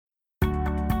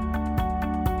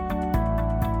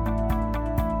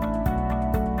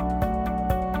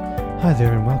Hi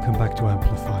there and welcome back to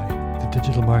Amplify, the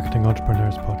Digital Marketing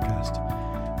Entrepreneurs Podcast.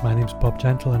 My name's Bob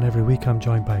Gentle and every week I'm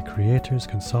joined by creators,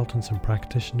 consultants and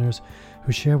practitioners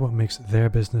who share what makes their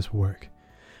business work.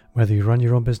 Whether you run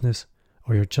your own business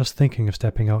or you're just thinking of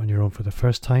stepping out on your own for the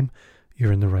first time,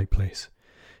 you're in the right place.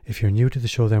 If you're new to the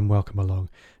show, then welcome along.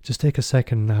 Just take a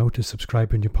second now to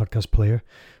subscribe in your podcast player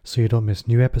so you don't miss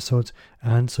new episodes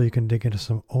and so you can dig into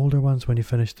some older ones when you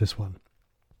finish this one.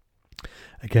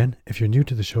 Again, if you're new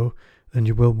to the show, then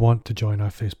you will want to join our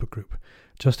Facebook group.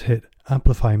 Just hit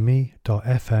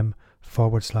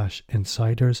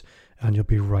amplifyme.fm/insiders and you'll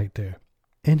be right there.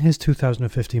 In his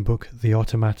 2015 book, The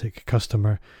Automatic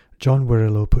Customer, John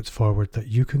Wirillo puts forward that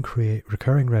you can create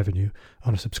recurring revenue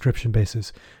on a subscription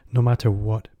basis no matter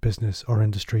what business or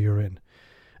industry you're in.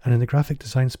 And in the graphic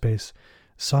design space,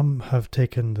 some have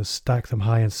taken the stack them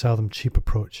high and sell them cheap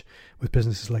approach with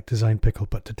businesses like Design Pickle,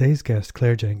 but today's guest,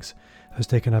 Claire Jenks, has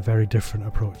taken a very different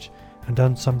approach and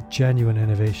done some genuine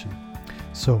innovation.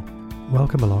 So,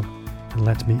 welcome along and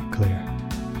let's meet Claire.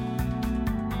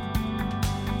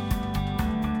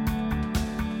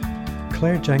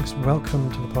 Claire Jenks,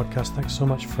 welcome to the podcast. Thanks so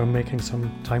much for making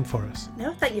some time for us.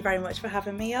 No, thank you very much for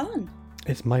having me on.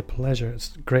 It's my pleasure.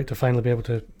 It's great to finally be able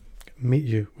to meet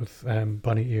you with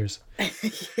bunny ears.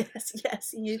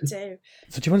 yes, you too.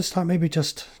 So do you want to start maybe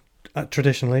just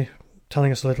traditionally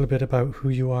telling us a little bit about who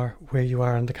you are, where you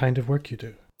are and the kind of work you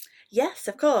do? Yes,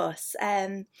 of course.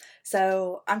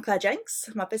 So I'm Claire Jenks.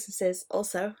 My business is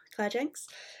also Claire Jenks.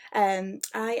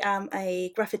 I am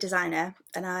a graphic designer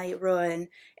and I run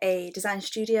a design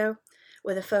studio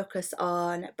with a focus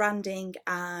on branding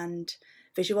and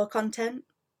visual content.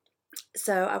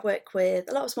 So I work with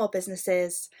a lot of small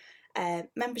businesses,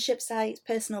 membership sites,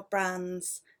 personal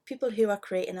brands, people who are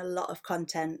creating a lot of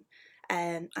content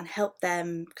and help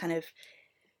them kind of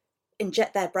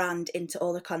inject their brand into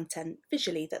all the content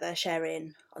visually that they're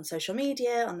sharing on social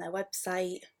media, on their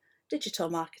website. Digital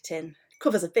marketing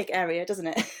covers a big area, doesn't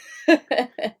it?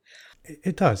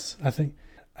 It does. I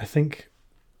think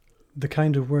the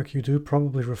kind of work you do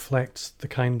probably reflects the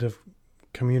kind of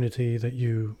community that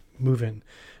you move in.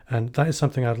 And that is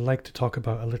something I'd like to talk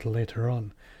about a little later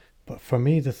on. But for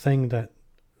me, the thing that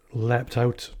leapt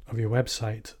out of your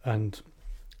website and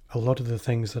a lot of the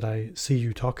things that I see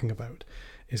you talking about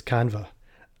is Canva.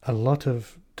 A lot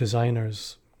of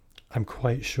designers, I'm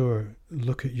quite sure,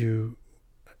 look at you,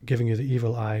 giving you the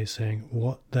evil eye, saying,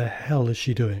 what the hell is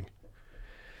she doing?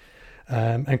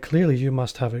 And clearly you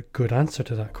must have a good answer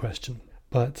to that question.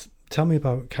 But tell me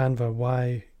about Canva,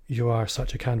 why you are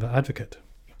such a Canva advocate.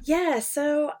 Yeah,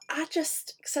 so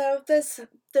there's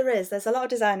a lot of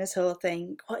designers who will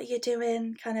think, what are you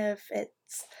doing?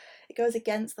 It goes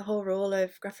against the whole rule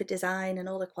of graphic design and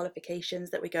all the qualifications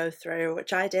that we go through,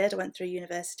 which I did. I went through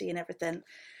university and everything.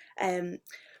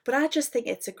 But I just think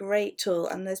it's a great tool.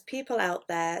 And there's people out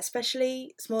there,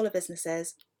 especially smaller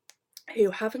businesses,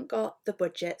 who haven't got the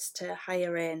budgets to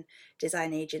hire in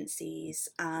design agencies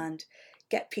and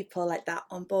get people like that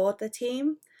on board the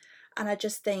team. And I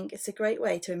just think it's a great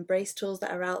way to embrace tools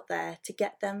that are out there to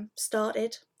get them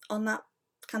started on that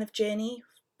kind of journey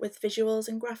with visuals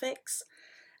and graphics.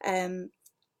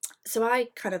 So I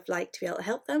kind of like to be able to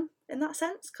help them in that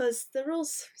sense, because the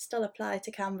rules still apply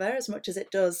to Canva as much as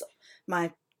it does you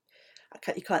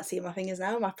can't see my fingers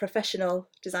now, my professional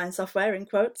design software in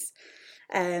quotes.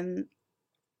 But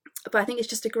I think it's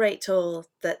just a great tool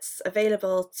that's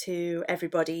available to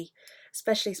everybody,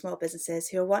 especially small businesses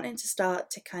who are wanting to start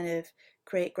to kind of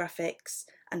create graphics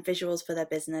and visuals for their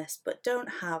business, but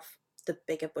don't have the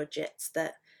bigger budgets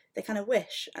that they kind of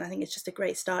wish. And I think it's just a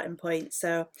great starting point.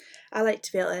 So I like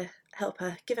to be able to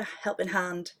give a helping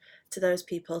hand to those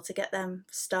people to get them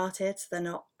started so they're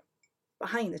not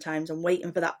behind the times and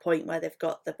waiting for that point where they've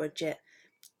got the budget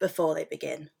before they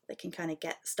begin. They can kind of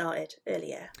get started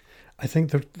earlier. I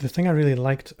think the thing I really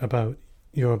liked about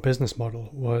your business model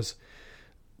was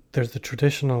there's the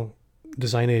traditional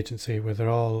design agency where they're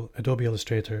all Adobe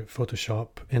Illustrator,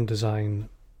 Photoshop, InDesign,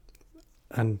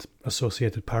 and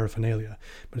associated paraphernalia.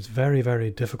 But it's very,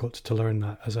 very difficult to learn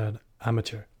that as an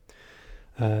amateur.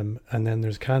 And then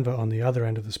there's Canva on the other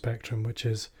end of the spectrum, which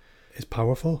is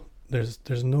powerful.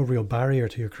 There's no real barrier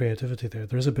to your creativity there.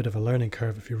 There is a bit of a learning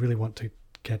curve if you really want to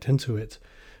get into it,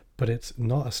 but it's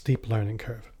not a steep learning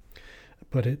curve.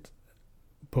 But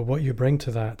what you bring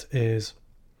to that is,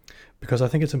 because I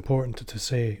think it's important to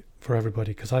say for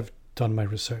everybody, because I've done my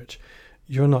research,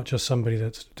 you're not just somebody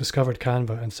that's discovered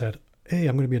Canva and said, hey,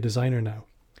 I'm going to be a designer now.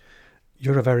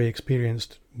 You're a very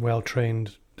experienced,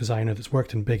 well-trained designer that's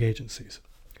worked in big agencies.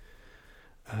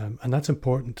 And that's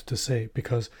important to say,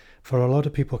 because for a lot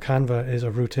of people, Canva is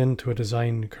a route into a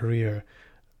design career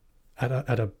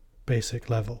at a basic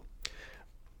level.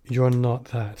 You're not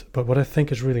that. But what I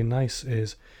think is really nice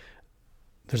is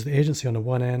there's the agency on the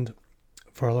one end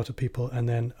for a lot of people, and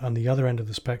then on the other end of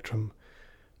the spectrum,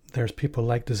 there's people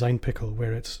like Design Pickle,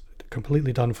 where it's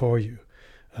completely done for you,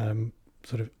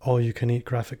 sort of all-you-can-eat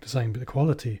graphic design, but the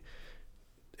quality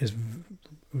is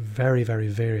very, very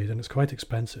varied, and it's quite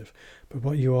expensive. But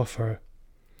what you offer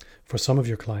for some of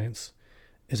your clients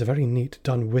is a very neat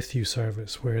done-with-you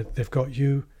service, where they've got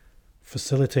you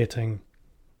facilitating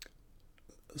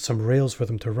some rails for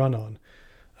them to run on,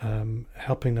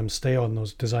 helping them stay on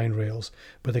those design rails,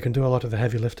 but they can do a lot of the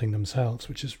heavy lifting themselves,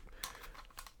 which is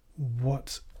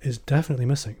what is definitely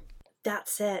missing.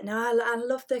 That's it. No, I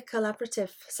love the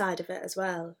collaborative side of it as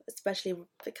well, especially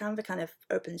the Canva kind of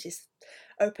opens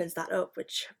that up,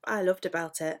 which I loved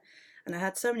about it. And I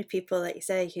had so many people, like you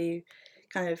say, who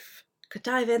kind of could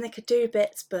dive in, they could do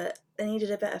bits, but they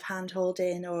needed a bit of hand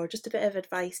holding or just a bit of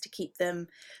advice to keep them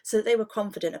so that they were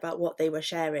confident about what they were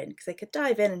sharing, because they could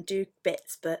dive in and do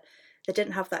bits, but they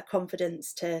didn't have that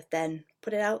confidence to then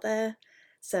put it out there.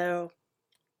 So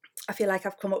I feel like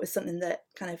I've come up with something that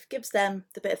kind of gives them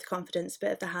the bit of the confidence, a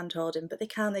bit of the hand holding, but they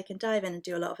can dive in and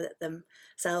do a lot of it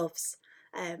themselves,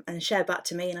 and share back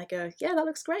to me, and I go, yeah, that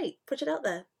looks great, put it out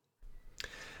there.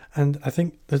 And I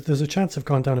think there's a chance I've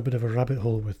gone down a bit of a rabbit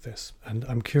hole with this, and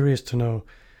I'm curious to know,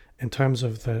 in terms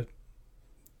of the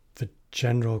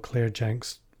general Claire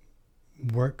Jenks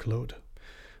workload,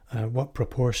 what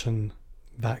proportion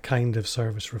that kind of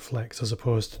service reflects, as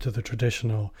opposed to the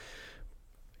traditional,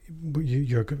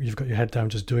 you've got your head down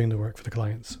just doing the work for the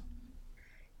clients.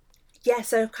 Yeah,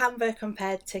 so Canva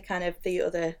compared to kind of the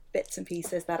other bits and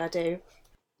pieces that I do.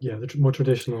 Yeah, the more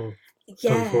traditional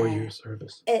done for you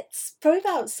service. It's probably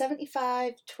about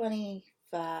 75,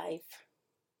 25,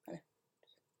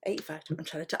 85. I'm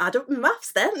trying to add up my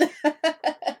maths then.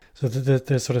 So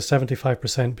the sort of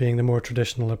 75% being the more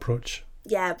traditional approach.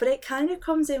 Yeah, but it kind of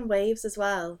comes in waves as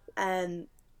well.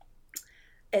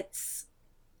 It's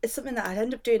something that I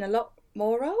end up doing a lot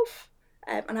more of.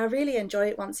 And I really enjoy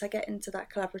it once I get into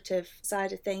that collaborative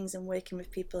side of things and working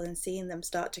with people and seeing them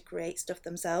start to create stuff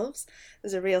themselves.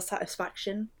 There's a real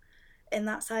satisfaction in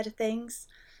that side of things.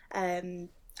 And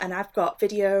I've got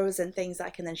videos and things that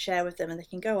I can then share with them, and they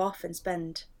can go off and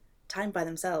spend time by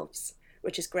themselves,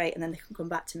 which is great. And then they can come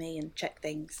back to me and check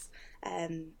things.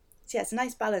 So yeah, it's a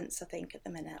nice balance, I think, at the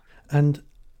minute. And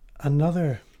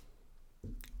another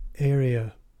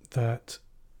area that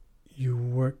you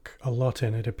work a lot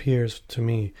in, it appears to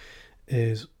me,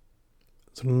 is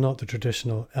sort of not the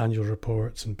traditional annual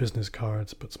reports and business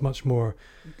cards, but it's much more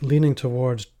leaning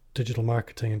towards digital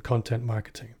marketing and content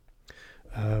marketing.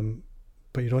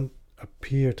 But you don't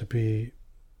appear to be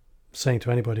saying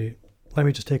to anybody, let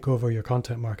me just take over your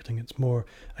content marketing. It's more,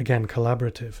 again,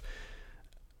 collaborative.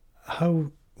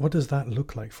 What does that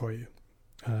look like for you?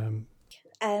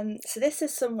 So this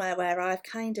is somewhere where I've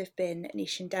kind of been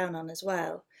niching down on as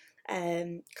well,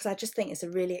 because I just think it's a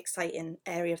really exciting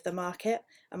area of the market,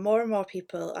 and more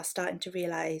people are starting to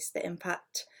realise the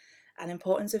impact and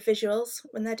importance of visuals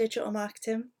when they're digital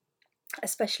marketing,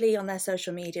 especially on their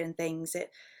social media and things.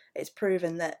 It's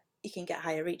proven that you can get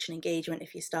higher reach and engagement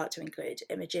if you start to include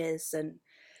images, and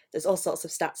there's all sorts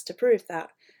of stats to prove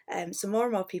that. So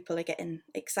more people are getting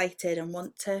excited and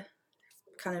want to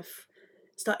kind of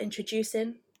start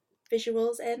introducing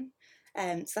visuals in.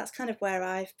 So that's kind of where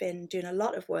I've been doing a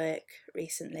lot of work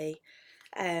recently.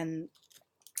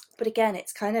 But again,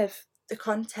 it's kind of the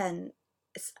content.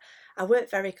 I work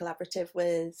very collaborative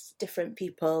with different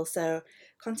people, so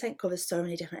content covers so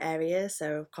many different areas.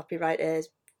 So copywriters,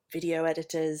 video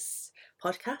editors,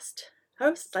 podcast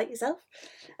hosts like yourself.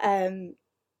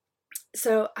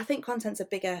 So I think content's a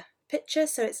bigger picture,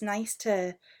 so it's nice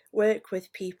to work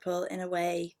with people in a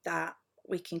way that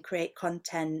we can create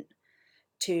content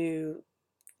to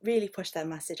really push their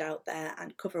message out there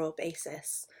and cover all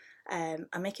bases, and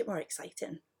make it more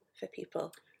exciting for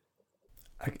people.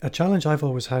 A challenge I've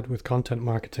always had with content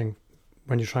marketing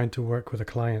when you're trying to work with a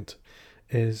client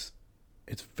is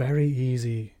it's very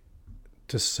easy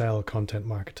to sell content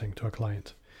marketing to a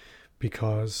client,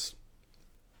 because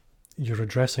you're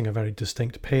addressing a very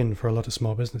distinct pain for a lot of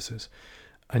small businesses.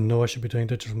 I know I should be doing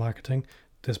digital marketing.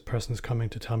 This person's coming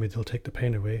to tell me they'll take the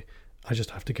pain away. I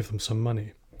just have to give them some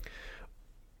money.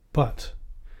 But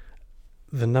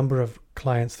the number of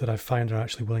clients that I find are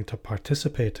actually willing to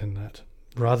participate in that,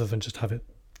 rather than just have it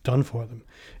done for them,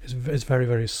 is very,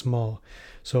 very small.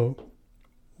 So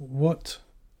what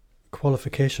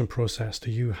qualification process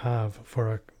do you have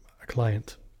for a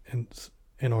client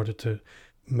in order to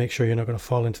make sure you're not going to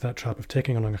fall into that trap of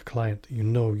taking on a client that you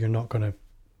know you're not going to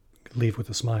leave with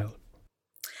a smile?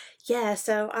 Yeah,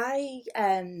 so a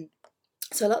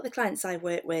lot of the clients I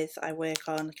work with, I work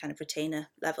on kind of retainer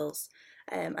levels,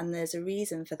 and there's a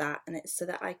reason for that, and it's so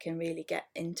that I can really get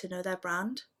in to know their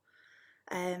brand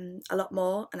a lot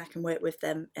more, and I can work with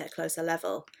them at a closer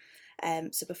level.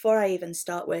 So before I even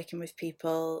start working with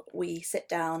people, we sit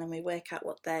down and we work out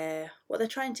what they're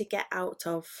trying to get out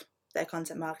of their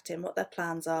content marketing, what their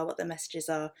plans are, what their messages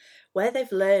are, where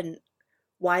they've learned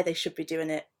why they should be doing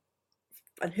it,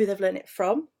 and who they've learned it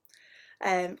from.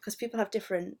 Because people have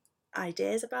different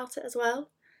ideas about it as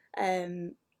well.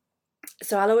 Um,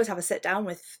 so I'll always have a sit down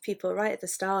with people right at the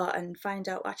start and find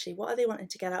out actually what are they wanting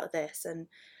to get out of this and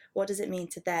what does it mean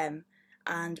to them,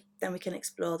 and then we can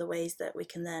explore the ways that we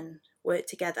can then work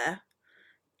together,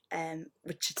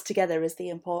 which together is the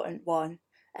important one,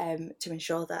 to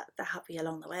ensure that they're happy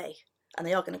along the way and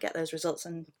they are going to get those results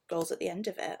and goals at the end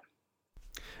of it.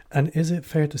 And is it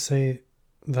fair to say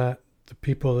that the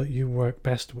people that you work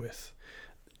best with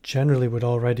generally would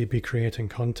already be creating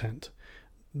content?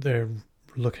 They're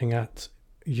looking at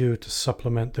you to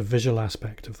supplement the visual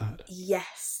aspect of that.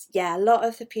 Yes, yeah, a lot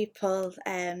of the people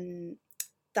that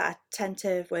I tend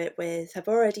to work with have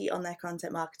already on their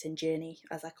content marketing journey,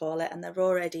 as I call it, and they're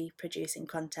already producing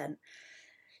content.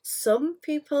 Some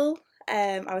people,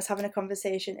 I was having a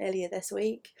conversation earlier this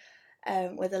week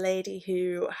with a lady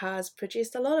who has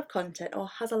produced a lot of content or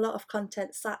has a lot of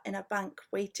content sat in a bank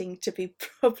waiting to be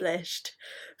published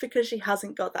because she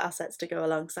hasn't got the assets to go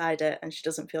alongside it and she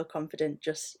doesn't feel confident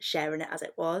just sharing it as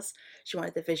it was. She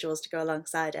wanted the visuals to go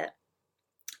alongside it.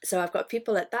 So I've got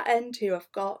people at that end who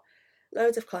have got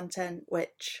loads of content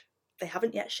which they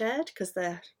haven't yet shared because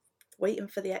they're waiting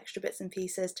for the extra bits and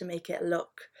pieces to make it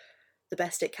look the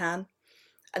best it can.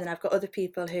 And then I've got other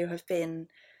people who have been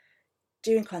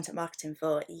doing content marketing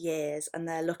for years and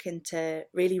they're looking to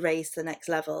really raise to the next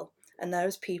level. And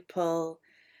those people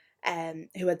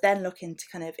who are then looking to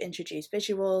kind of introduce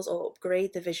visuals or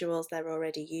upgrade the visuals they're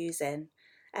already using,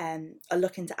 are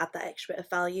looking to add that extra bit of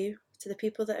value to the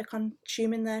people that are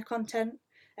consuming their content,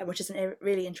 which is a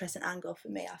really interesting angle for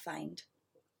me, I find.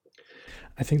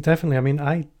 I think definitely. I mean,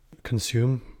 I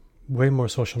consume way more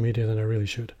social media than I really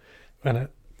should. And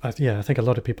I think a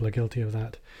lot of people are guilty of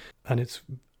that. And it's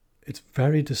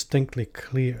very distinctly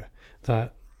clear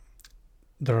that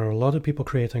there are a lot of people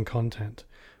creating content,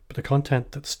 but the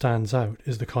content that stands out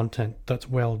is the content that's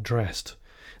well dressed.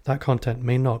 That content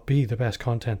may not be the best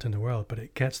content in the world, but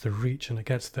it gets the reach and it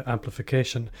gets the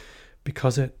amplification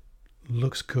because it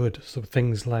looks good. So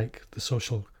things like the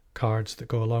social cards that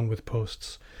go along with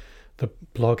posts, the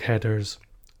blog headers,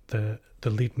 the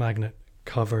lead magnet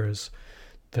covers,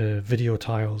 the video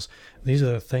tiles, these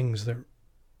are the things that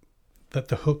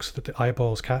the hooks that the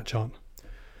eyeballs catch on.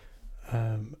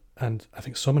 And I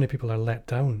think so many people are let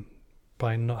down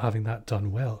by not having that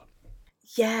done well.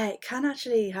 Yeah, it can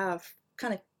actually have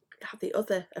the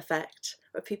other effect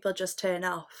where people just turn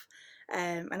off.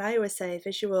 And I always say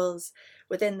visuals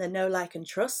within the know, like, and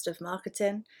trust of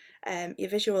marketing. Your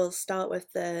visuals start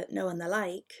with the know and the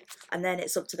like, and then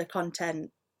it's up to the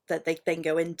content that they then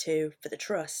go into for the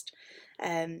trust.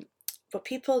 But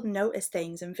people notice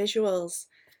things, and visuals,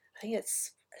 I think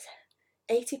it's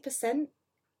 80%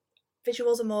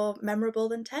 visuals are more memorable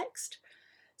than text.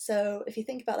 So if you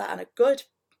think about that on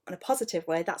a positive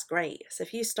way, that's great. So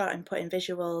if you start putting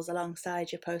visuals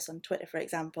alongside your posts on Twitter, for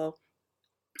example,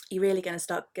 you're really going to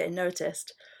start getting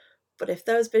noticed. But if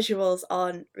those visuals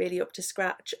aren't really up to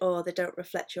scratch or they don't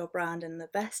reflect your brand in the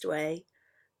best way,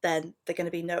 then they're going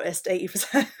to be noticed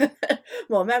 80%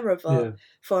 more memorable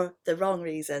for the wrong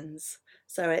reasons.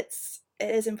 So it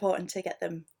is important to get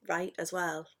them right as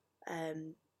well,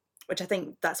 which I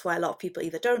think that's why a lot of people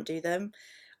either don't do them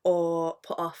or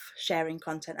put off sharing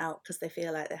content out because they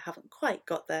feel like they haven't quite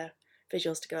got their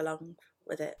visuals to go along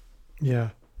with it. Yeah.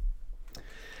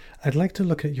 I'd like to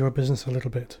look at your business a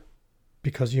little bit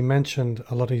because you mentioned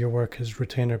a lot of your work is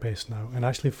retainer based now. And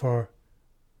actually for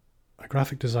a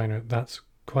graphic designer, that's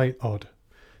quite odd,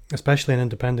 especially an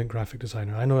independent graphic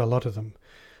designer. I know a lot of them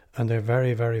and they're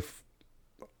very, very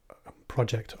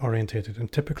project orientated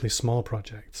and typically small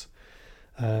projects.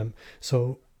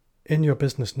 So in your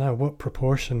business now, what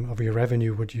proportion of your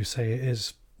revenue would you say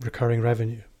is recurring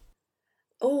revenue?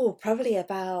 Oh, probably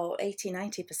about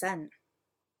 80-90%.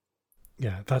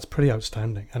 Yeah, that's pretty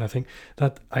outstanding. And I think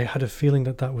that I had a feeling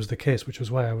that that was the case, which was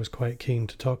why I was quite keen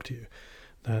to talk to you.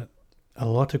 That a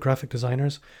lot of graphic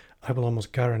designers, I will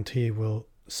almost guarantee, will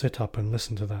sit up and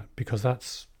listen to that because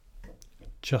that's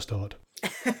just odd.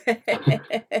 I'm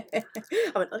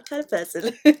an odd kind of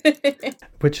person.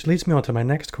 Which leads me on to my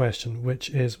next question, which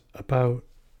is about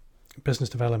business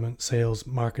development, sales,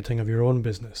 marketing of your own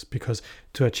business. Because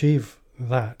to achieve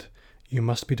that, you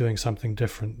must be doing something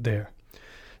different there.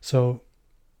 So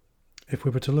if we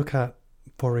were to look at,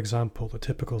 for example, the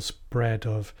typical spread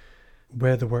of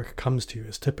where the work comes to you,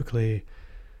 is typically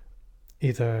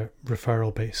either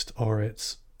referral based, or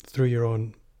it's through your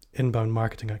own inbound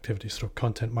marketing activities, through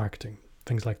content marketing,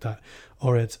 things like that,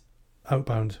 or it's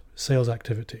outbound sales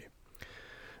activity.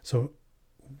 So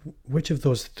which of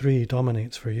those three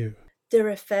dominates for you? The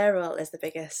referral is the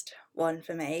biggest one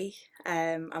for me.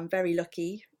 I'm very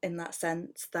lucky in that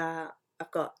sense that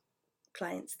I've got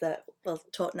clients that will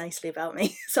talk nicely about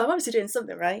me. So I'm obviously doing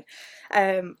something right.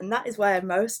 And that is where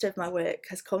most of my work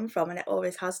has come from, and it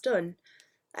always has done.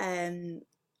 And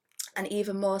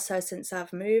even more so since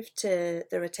I've moved to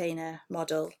the retainer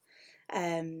model.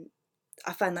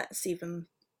 I find that's even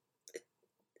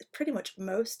pretty much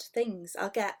most things. I'll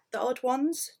get the odd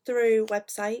ones through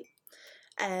website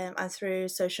and through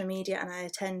social media, and I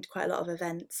attend quite a lot of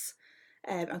events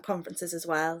and conferences as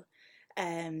well.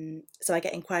 So I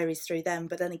get inquiries through them.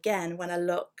 But then again, when I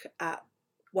look at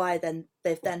why then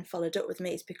they've then followed up with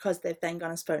me, it's because they've then gone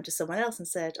and spoken to someone else and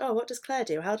said, oh, what does Claire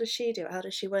do? How does she do it? How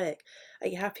does she work? Are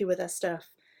you happy with her stuff?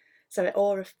 So it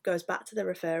all goes back to the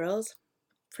referrals,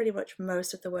 pretty much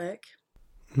most of the work.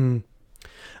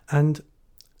 And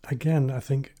again, I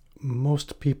think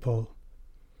most people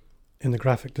in the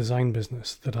graphic design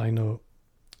business that I know,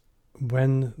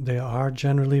 when they are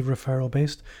generally referral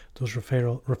based, those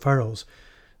referrals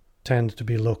tend to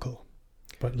be local.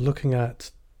 But looking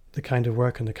at the kind of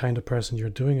work and the kind of person you're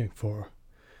doing it for,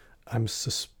 I'm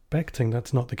suspecting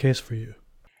that's not the case for you.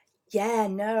 Yeah,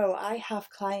 no, I have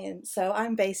clients. So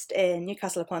I'm based in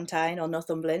Newcastle upon Tyne, or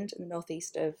Northumberland, in the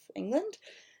northeast of England.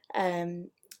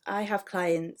 I have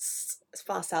clients as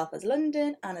far south as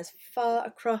London and as far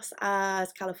across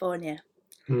as California.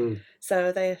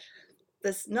 So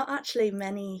there's not actually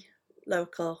many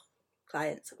local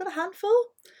clients. I've got a handful,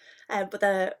 but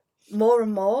they're more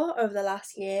and more over the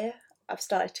last year. I've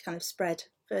started to kind of spread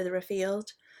further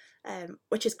afield,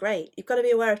 which is great. You've got to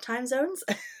be aware of time zones,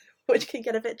 which can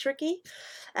get a bit tricky.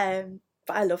 But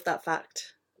I love that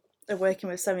fact of working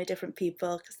with so many different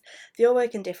people, because they all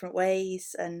work in different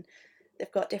ways and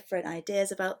they've got different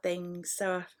ideas about things.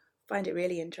 So I find it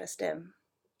really interesting.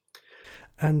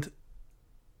 And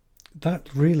that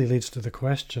really leads to the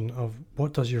question of,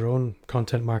 what does your own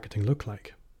content marketing look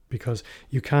like? Because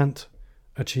you can't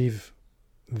achieve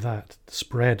that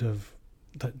spread of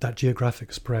that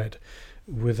geographic spread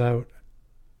without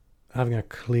having a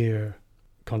clear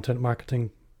content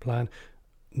marketing plan,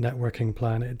 networking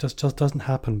plan. It just doesn't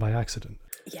happen by accident.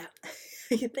 Yeah,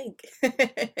 you think.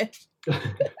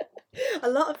 A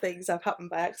lot of things have happened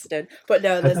by accident, but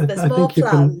no, there's more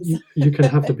plans. You can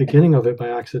have the beginning of it by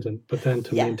accident, but then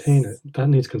to Yes. maintain it, that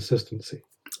needs consistency.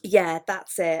 Yeah,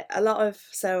 that's it.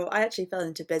 So I actually fell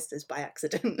into business by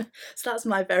accident. So that's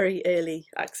my very early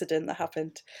accident that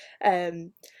happened.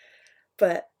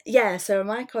 But yeah, so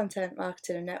my content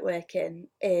marketing and networking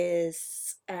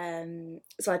is,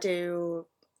 so I do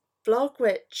blog,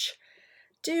 which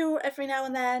do every now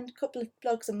and then, a couple of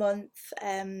blogs a month,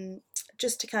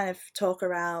 just to kind of talk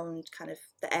around kind of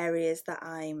the areas that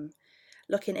I'm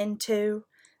looking into.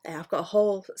 I've got a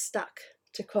whole stack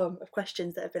to come of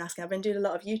questions that I've been asking. I've been doing a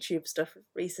lot of YouTube stuff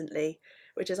recently,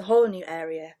 which is a whole new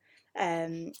area.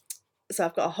 So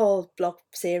I've got a whole blog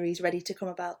series ready to come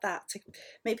about that, to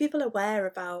make people aware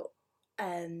about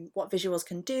what visuals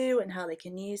can do and how they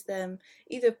can use them,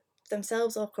 either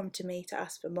themselves or come to me to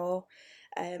ask for more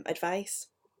advice.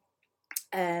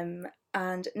 And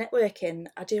networking,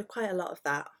 I do quite a lot of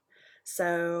that.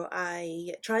 So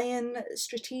I try and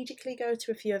strategically go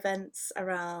to a few events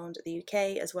around the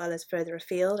UK as well as further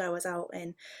afield. I was out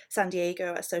in San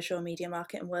Diego at Social Media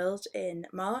Marketing World in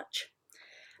March.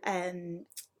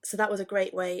 So that was a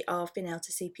great way of being able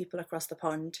to see people across the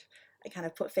pond and kind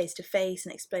of put face to face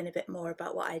and explain a bit more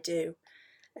about what I do.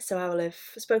 So I will have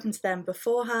spoken to them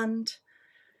beforehand,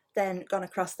 then gone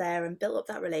across there and built up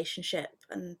that relationship.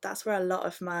 And that's where a lot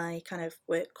of my kind of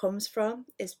work comes from,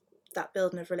 is that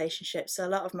building of relationships. So a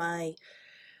lot of my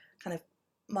kind of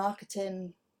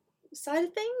marketing side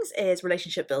of things is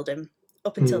relationship building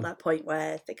up until that point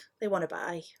where they want to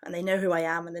buy and they know who I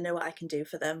am and they know what I can do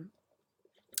for them.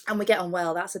 And we get on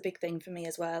well. That's a big thing for me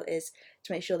as well, is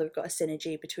to make sure that we've got a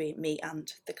synergy between me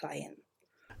and the client.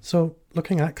 So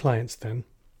looking at clients then,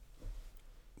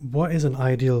 what is an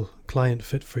ideal client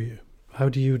fit for you? How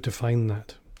do you define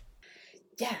that?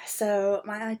 Yeah, so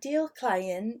my ideal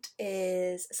client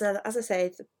is, so as I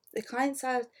say, the clients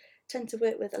I tend to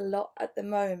work with a lot at the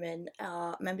moment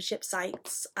are membership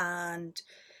sites and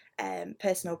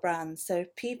personal brands. So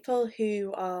people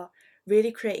who are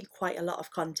really creating quite a lot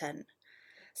of content.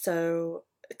 So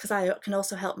because I can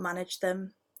also help manage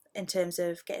them in terms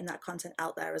of getting that content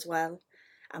out there as well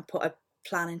and put a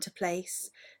plan into place.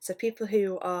 So people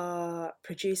who are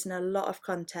producing a lot of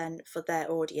content for their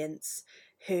audience,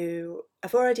 who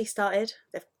have already started,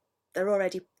 they're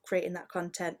already creating that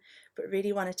content, but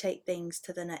really want to take things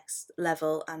to the next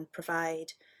level and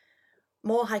provide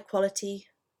more high quality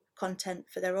content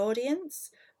for their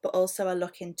audience, but also are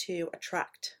looking to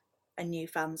attract a new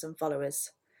fans and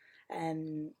followers.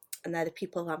 And they're the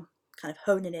people I'm kind of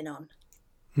honing in on.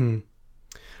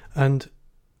 And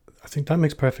I think that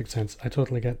makes perfect sense. I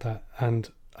totally get that.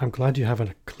 And I'm glad you have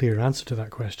a clear answer to that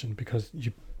question, because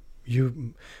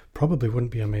you probably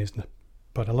wouldn't be amazed,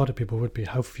 but a lot of people would be,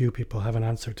 how few people have an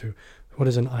answer to what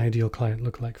does an ideal client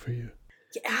look like for you.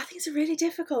 Yeah, I think it's a really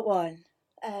difficult one.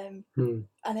 And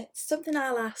it's something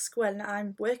I'll ask when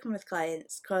I'm working with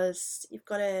clients, because you've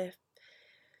got to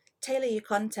tailor your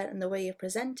content and the way you're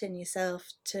presenting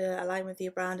yourself to align with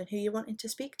your brand and who you're wanting to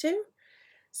speak to.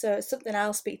 So it's something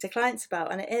I'll speak to clients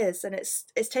about, and it's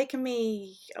taken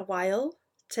me a while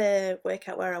to work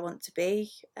out where I want to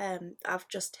be. I've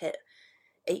just hit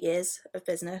 8 years of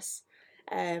business,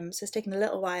 so it's taken a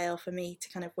little while for me to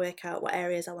kind of work out what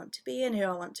areas I want to be in, who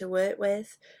I want to work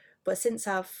with. But since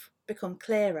I've become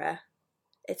clearer,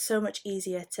 it's so much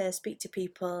easier to speak to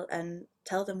people and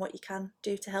tell them what you can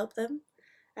do to help them.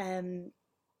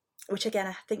 Which again,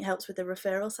 I think helps with the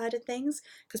referral side of things,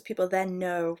 because people then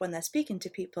know when they're speaking to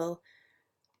people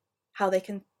how they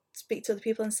can speak to other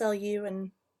people and sell you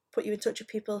and put you in touch with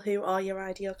people who are your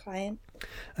ideal client.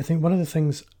 I think one of the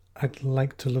things I'd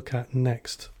like to look at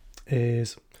next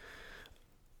is,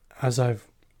 as I've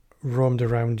roamed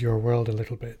around your world a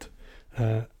little bit,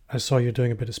 I saw you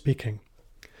doing a bit of speaking,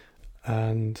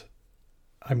 and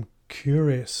I'm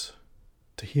curious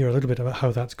to hear a little bit about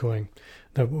how that's going.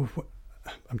 Now,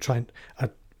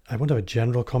 I want to have a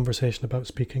general conversation about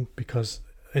speaking, because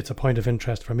it's a point of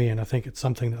interest for me, and I think it's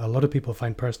something that a lot of people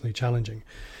find personally challenging.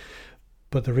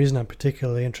 But the reason I'm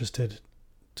particularly interested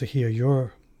to hear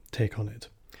your take on it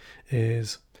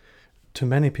is, to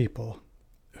many people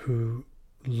who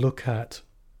look at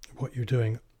what you're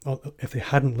doing, if they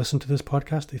hadn't listened to this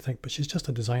podcast, they think, but she's just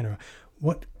a designer.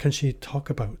 What can she talk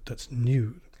about that's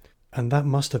new? And that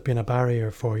must have been a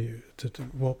barrier for you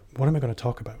well, what am I going to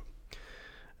talk about?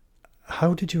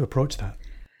 How did you approach that?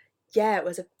 Yeah, it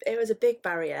was a big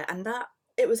barrier, and that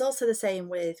it was also the same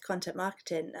with content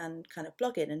marketing and kind of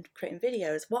blogging and creating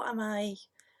videos. What am I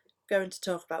going to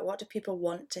talk about? What do people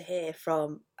want to hear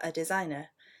from a designer?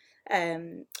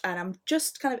 And I'm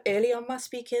just kind of early on my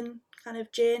speaking kind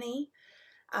of journey.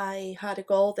 I had a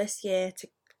goal this year to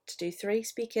do 3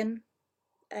 speaking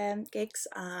gigs,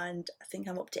 and I think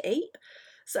I'm up to 8.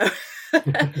 So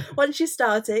once you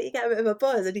start it, you get a bit of a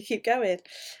buzz and you keep going.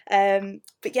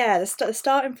 But yeah, the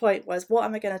starting point was, what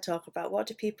am I going to talk about? What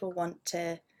do people want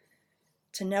to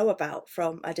know about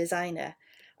from a designer?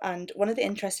 And one of the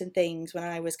interesting things when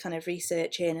I was kind of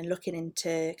researching and looking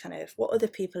into kind of what other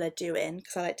people are doing,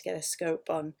 because I like to get a scope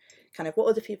on kind of what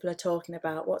other people are talking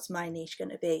about, what's my niche going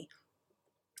to be,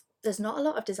 there's not a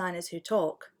lot of designers who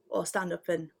talk or stand up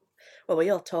and, well,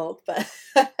 we all talk, but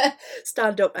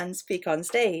stand up and speak on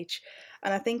stage.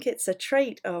 And I think it's a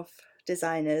trait of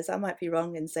designers. I might be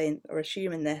wrong in saying or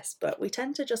assuming this, but we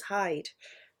tend to just hide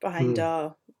behind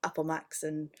our Apple Macs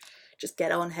and just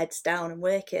get on heads down and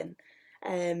working.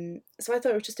 So I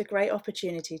thought it was just a great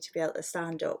opportunity to be able to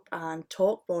stand up and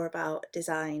talk more about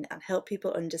design and help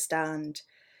people understand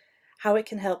how it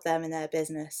can help them in their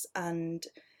business. And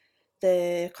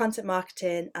the content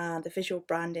marketing and the visual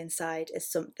branding side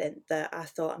is something that I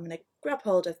thought, I'm going to grab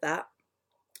hold of that.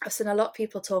 I've seen a lot of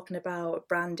people talking about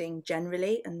branding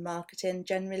generally and marketing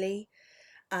generally,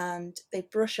 and they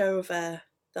brush over,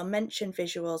 they'll mention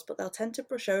visuals, but they'll tend to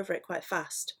brush over it quite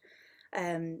fast.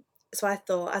 So I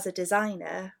thought, as a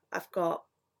designer, I've got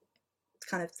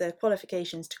kind of the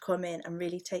qualifications to come in and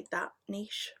really take that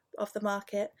niche of the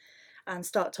market and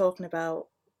start talking about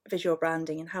visual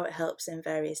branding and how it helps in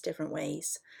various different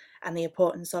ways and the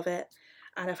importance of it.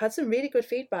 And I've had some really good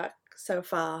feedback so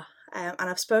far, and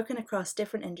I've spoken across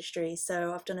different industries.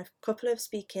 So I've done a couple of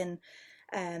speaking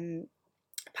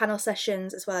panel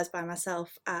sessions as well as by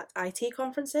myself at IT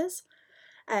conferences,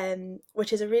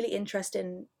 which is a really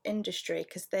interesting industry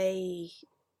because they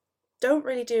don't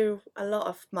really do a lot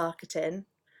of marketing,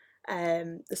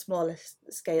 the smaller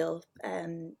scale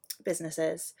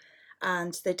businesses,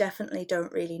 and they definitely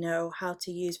don't really know how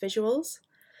to use visuals.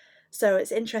 So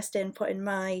it's interesting putting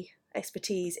my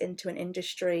expertise into an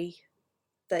industry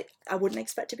that I wouldn't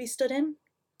expect to be stood in.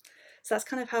 So that's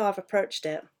kind of how I've approached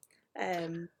it.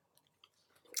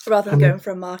 rather than And going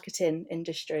for a marketing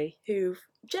industry who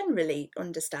generally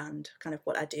understand kind of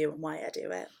what I do and why I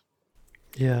do it.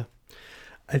 yeah,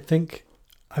 I think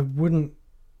I wouldn't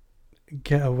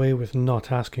get away with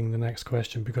not asking the next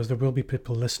question, because there will be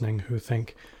people listening who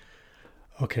think,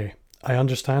 okay, I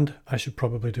understand, I should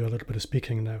probably do a little bit of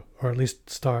speaking now, or at least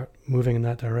start moving in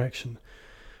that direction.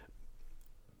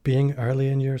 Being early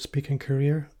in your speaking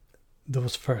career,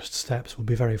 those first steps will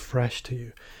be very fresh to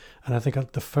you. And I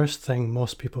think the first thing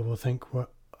most people will think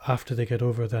after they get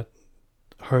over that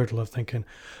hurdle of thinking,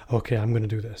 okay, I'm going to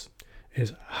do this,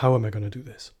 is how am I going to do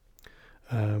this?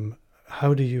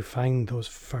 How do you find those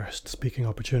first speaking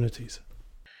opportunities?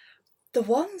 The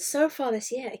ones so far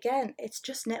this year, again, it's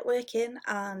just networking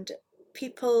and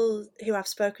people who I've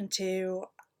spoken to.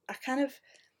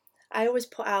 I always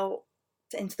put out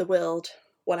into the world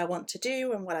what I want to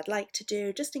do and what I'd like to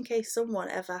do, just in case someone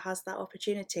ever has that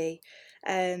opportunity.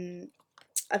 Um,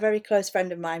 a very close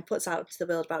friend of mine puts out to the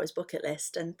world about his bucket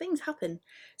list, and things happen.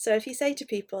 So if you say to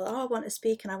people, "Oh, I want to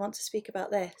speak and I want to speak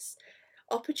about this,"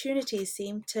 opportunities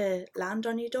seem to land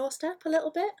on your doorstep a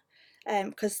little bit,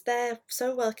 because they're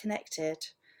so well connected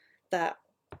that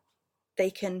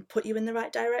they can put you in the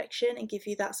right direction and give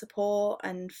you that support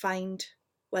and find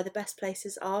where the best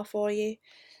places are for you.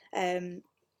 Um,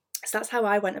 so that's how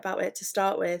I went about it to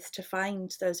start with. To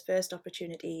find those first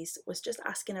opportunities was just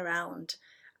asking around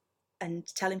and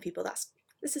telling people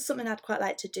this is something I'd quite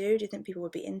like to do. Do you think people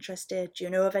would be interested? Do you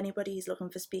know of anybody who's looking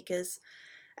for speakers?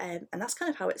 And that's kind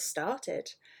of how it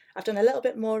started. I've done a little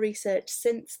bit more research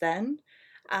since then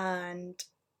and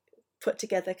put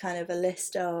together kind of a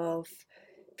list of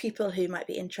people who might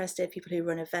be interested, people who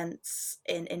run events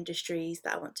in industries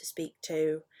that I want to speak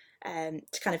to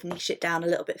kind of niche it down a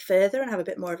little bit further and have a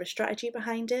bit more of a strategy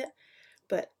behind it.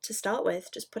 But to start with,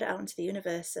 just put it out into the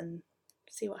universe and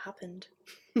see what happened.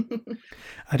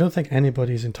 I don't think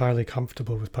anybody's entirely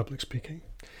comfortable with public speaking.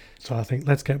 So I think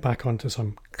let's get back onto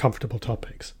some comfortable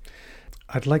topics.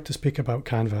 I'd like to speak about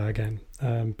Canva again,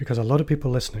 because a lot of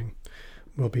people listening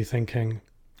will be thinking,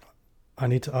 I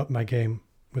need to up my game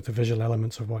with the visual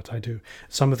elements of what I do.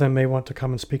 Some of them may want to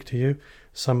come and speak to you.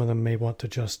 Some of them may want to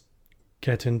just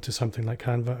get into something like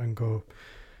Canva and go,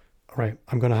 all right,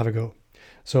 I'm going to have a go.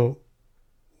 So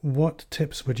what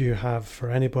tips would you have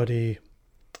for anybody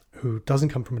who doesn't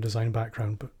come from a design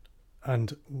background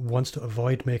and wants to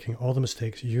avoid making all the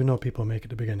mistakes people make at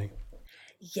the beginning?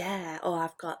 Yeah,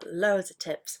 I've got loads of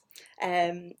tips.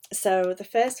 So the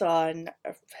first one,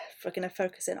 if we're going to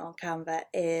focus in on Canva,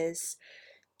 is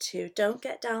to don't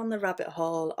get down the rabbit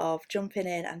hole of jumping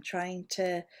in and trying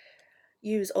to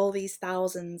use all these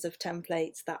thousands of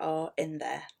templates that are in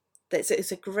there.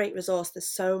 It's a great resource. There's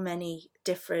so many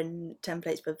different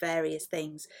templates for various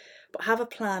things, but have a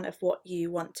plan of what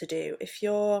you want to do. If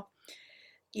you're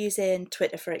using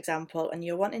Twitter, for example, and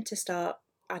you're wanting to start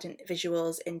adding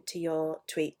visuals into your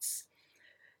tweets,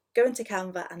 go into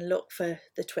Canva and look for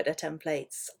the Twitter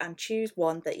templates and choose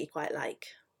one that you quite like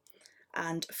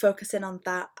and focus in on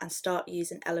that and start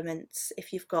using elements.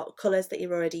 If you've got colours that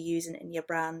you're already using in your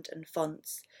brand and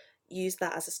fonts, use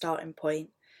that as a starting point,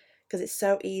 because it's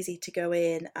so easy to go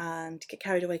in and get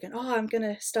carried away going, I'm going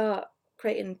to start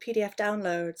creating PDF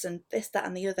downloads and this, that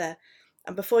and the other.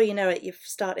 And before you know it, you've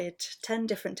started 10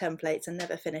 different templates and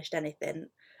never finished anything.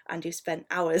 And you've spent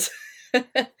hours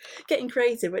getting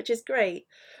creative, which is great.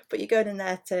 But you're going in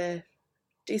there to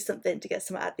do something to get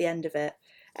something at the end of it.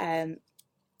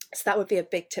 So that would be a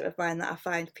big tip of mine, that I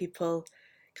find people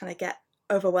kind of get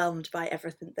overwhelmed by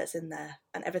everything that's in there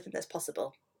and everything that's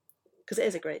possible, because it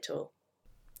is a great tool.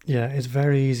 Yeah, it's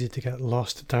very easy to get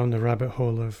lost down the rabbit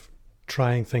hole of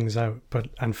trying things out,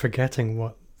 and forgetting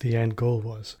what the end goal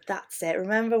was. That's it.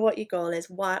 Remember what your goal is,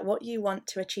 what you want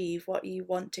to achieve, what you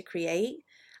want to create,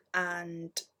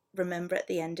 and remember at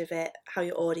the end of it how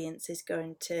your audience is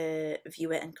going to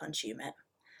view it and consume it.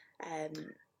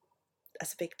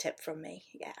 That's a big tip from me.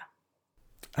 Yeah.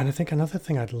 And I think another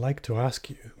thing I'd like to ask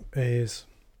you is,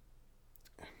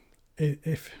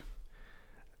 if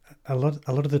a lot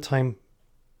of the time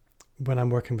when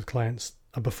I'm working with clients,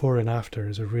 a before and after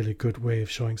is a really good way of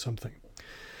showing something.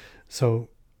 So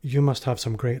you must have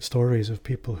some great stories of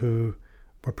people who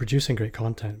were producing great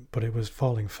content, but it was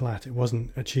falling flat. It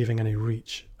wasn't achieving any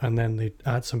reach. And then they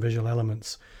add some visual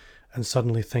elements and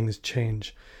suddenly things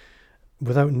change.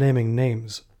 Without naming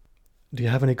names, do you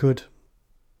have any good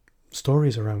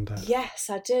stories around that? Yes,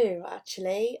 I do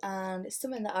actually, and it's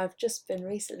something that I've just been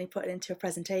recently putting into a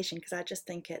presentation because I just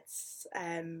think it's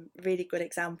a really good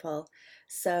example.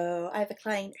 So I have a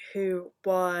client who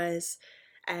was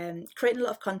creating a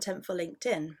lot of content for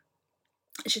LinkedIn,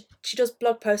 she does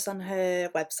blog posts on her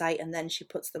website and then she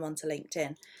puts them onto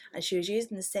LinkedIn. And she was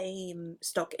using the same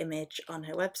stock image on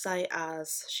her website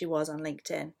as she was on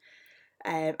LinkedIn,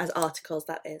 as articles,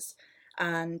 that is.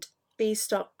 And these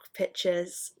stock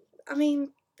pictures, I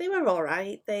mean, they were all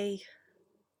right. They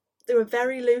were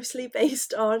very loosely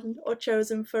based on or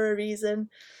chosen for a reason,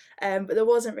 but there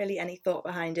wasn't really any thought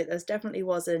behind it. There definitely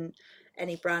wasn't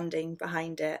any branding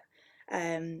behind it.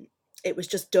 It was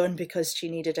just done because she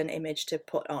needed an image to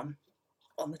put on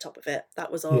the top of it.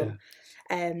 That was all.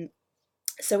 Yeah.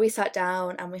 So we sat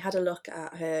down and we had a look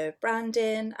at her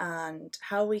branding and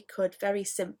how we could very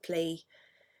simply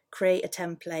create a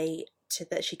template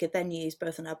that she could then use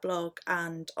both on her blog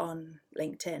and on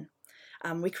LinkedIn.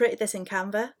 We created this in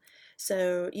Canva,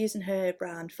 so using her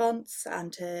brand fonts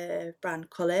and her brand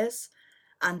colours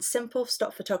and simple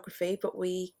stock photography, but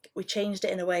we changed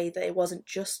it in a way that it wasn't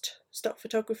just stock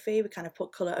photography. We kind of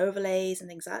put colour overlays and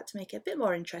things like that to make it a bit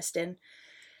more interesting.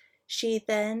 She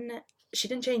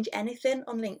didn't change anything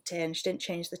on LinkedIn. She didn't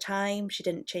change the time. She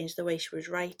didn't change the way she was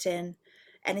writing,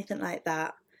 anything like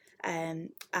that.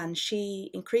 And she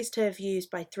increased her views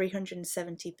by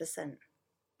 370%,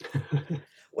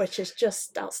 which is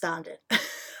just outstanding.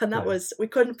 And that was, we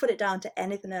couldn't put it down to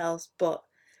anything else but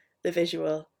the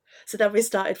visual. So then we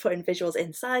started putting visuals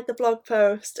inside the blog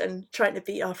post and trying to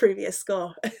beat our previous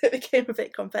score. It became a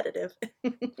bit competitive.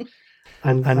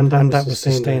 And that was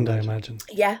sustained, I imagine.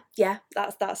 Yeah,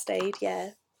 that stayed.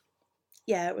 Yeah,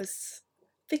 it was a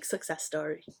big success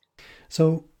story.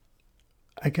 So,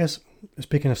 I guess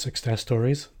speaking of success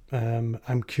stories,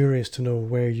 I'm curious to know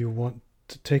where you want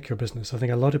to take your business. I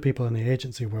think a lot of people in the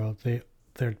agency world,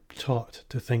 they're taught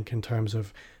to think in terms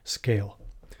of scale,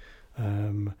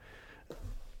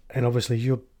 and obviously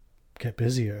you'll get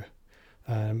busier.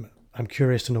 I'm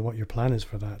curious to know what your plan is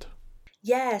for that.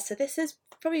 Yeah, so this is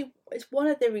probably, it's one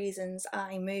of the reasons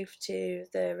I moved to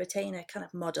the retainer kind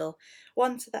of model.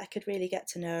 One, so that I could really get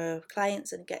to know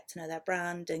clients and get to know their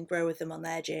brand and grow with them on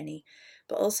their journey,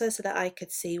 but also so that I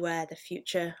could see where the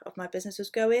future of my business was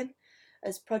going.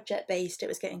 As project-based, it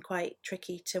was getting quite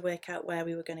tricky to work out where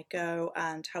we were going to go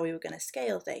and how we were going to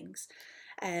scale things.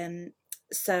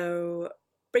 So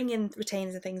bringing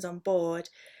retainers and things on board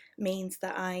means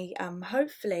that I am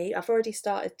hopefully, I've already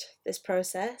started this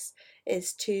process,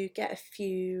 is to get a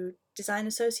few design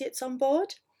associates on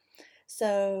board.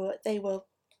 So they will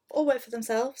all work for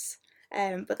themselves,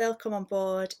 but they'll come on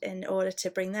board in order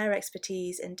to bring their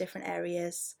expertise in different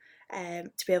areas,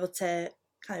 to be able to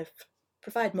kind of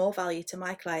provide more value to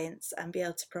my clients and be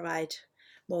able to provide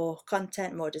more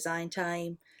content, more design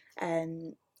time,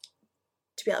 and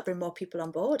to be able to bring more people on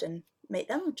board and make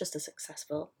them just as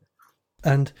successful.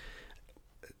 And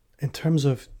in terms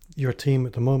of your team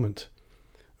at the moment,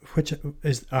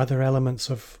 are there elements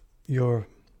of your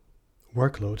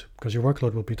workload, because your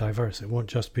workload will be diverse, it won't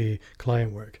just be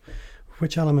client work,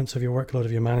 which elements of your workload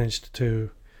have you managed to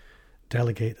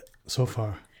delegate so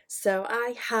far? So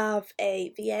I have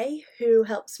a VA who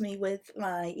helps me with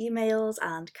my emails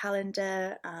and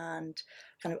calendar and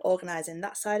kind of organising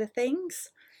that side of things.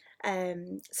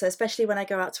 So especially when I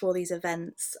go out to all these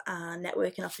events and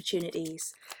networking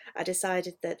opportunities, I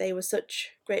decided that they were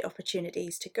such great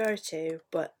opportunities to go to,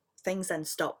 but things then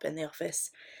stop in the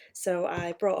office. So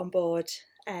I brought on board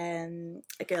a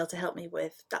girl to help me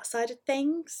with that side of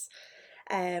things.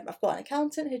 I've got an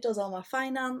accountant who does all my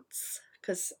finance,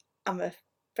 because I'm a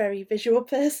very visual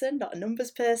person, not a numbers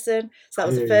person. So that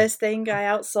was the first thing I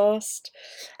outsourced.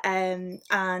 And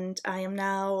I am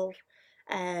now...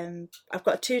 I've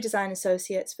got 2 design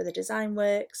associates for the design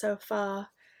work so far.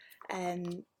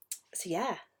 So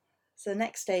the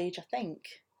next stage, I think,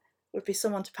 would be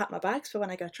someone to pack my bags for when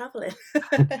I go travelling.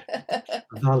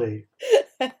 Valley.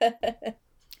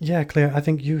 Yeah, Claire, I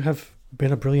think you have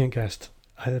been a brilliant guest.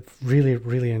 I've really,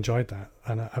 really enjoyed that,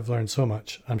 and I've learned so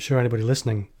much. I'm sure anybody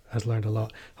listening has learned a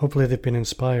lot. Hopefully they've been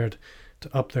inspired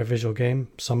to up their visual game.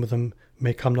 Some of them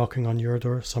may come knocking on your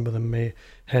door. Some of them may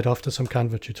head off to some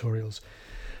Canva tutorials.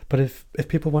 But if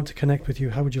people want to connect with you,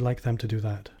 how would you like them to do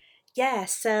that? Yeah,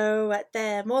 so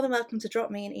they're more than welcome to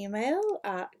drop me an email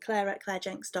at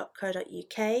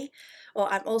claire@clairejenks.co.uk,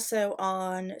 or I'm also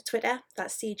on Twitter,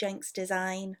 that's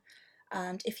cjenksdesign.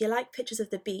 And if you like pictures of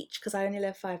the beach, because I only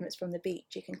live 5 minutes from the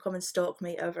beach, you can come and stalk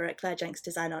me over at Claire Jenks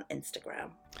Design on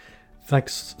Instagram.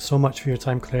 Thanks so much for your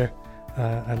time, Claire.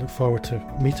 I look forward to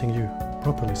meeting you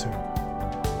properly soon.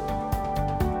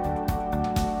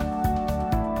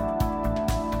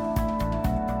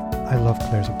 I love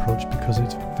Claire's approach because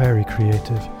it's very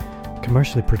creative,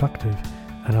 commercially productive,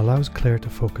 and allows Claire to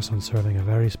focus on serving a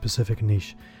very specific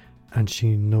niche, and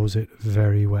she knows it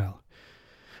very well.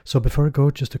 So before I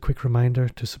go, just a quick reminder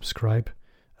to subscribe.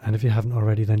 And if you haven't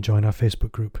already, then join our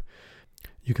Facebook group.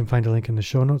 You can find a link in the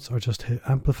show notes or just hit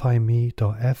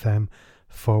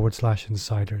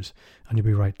amplifyme.fm/insiders and you'll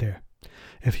be right there.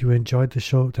 If you enjoyed the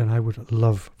show, then I would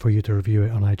love for you to review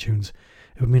it on iTunes.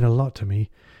 It would mean a lot to me,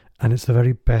 and it's the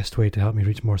very best way to help me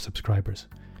reach more subscribers.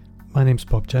 My name's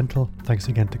Bob Gentle. Thanks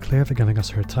again to Claire for giving us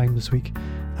her time this week,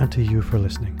 and to you for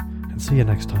listening. And see you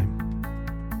next time.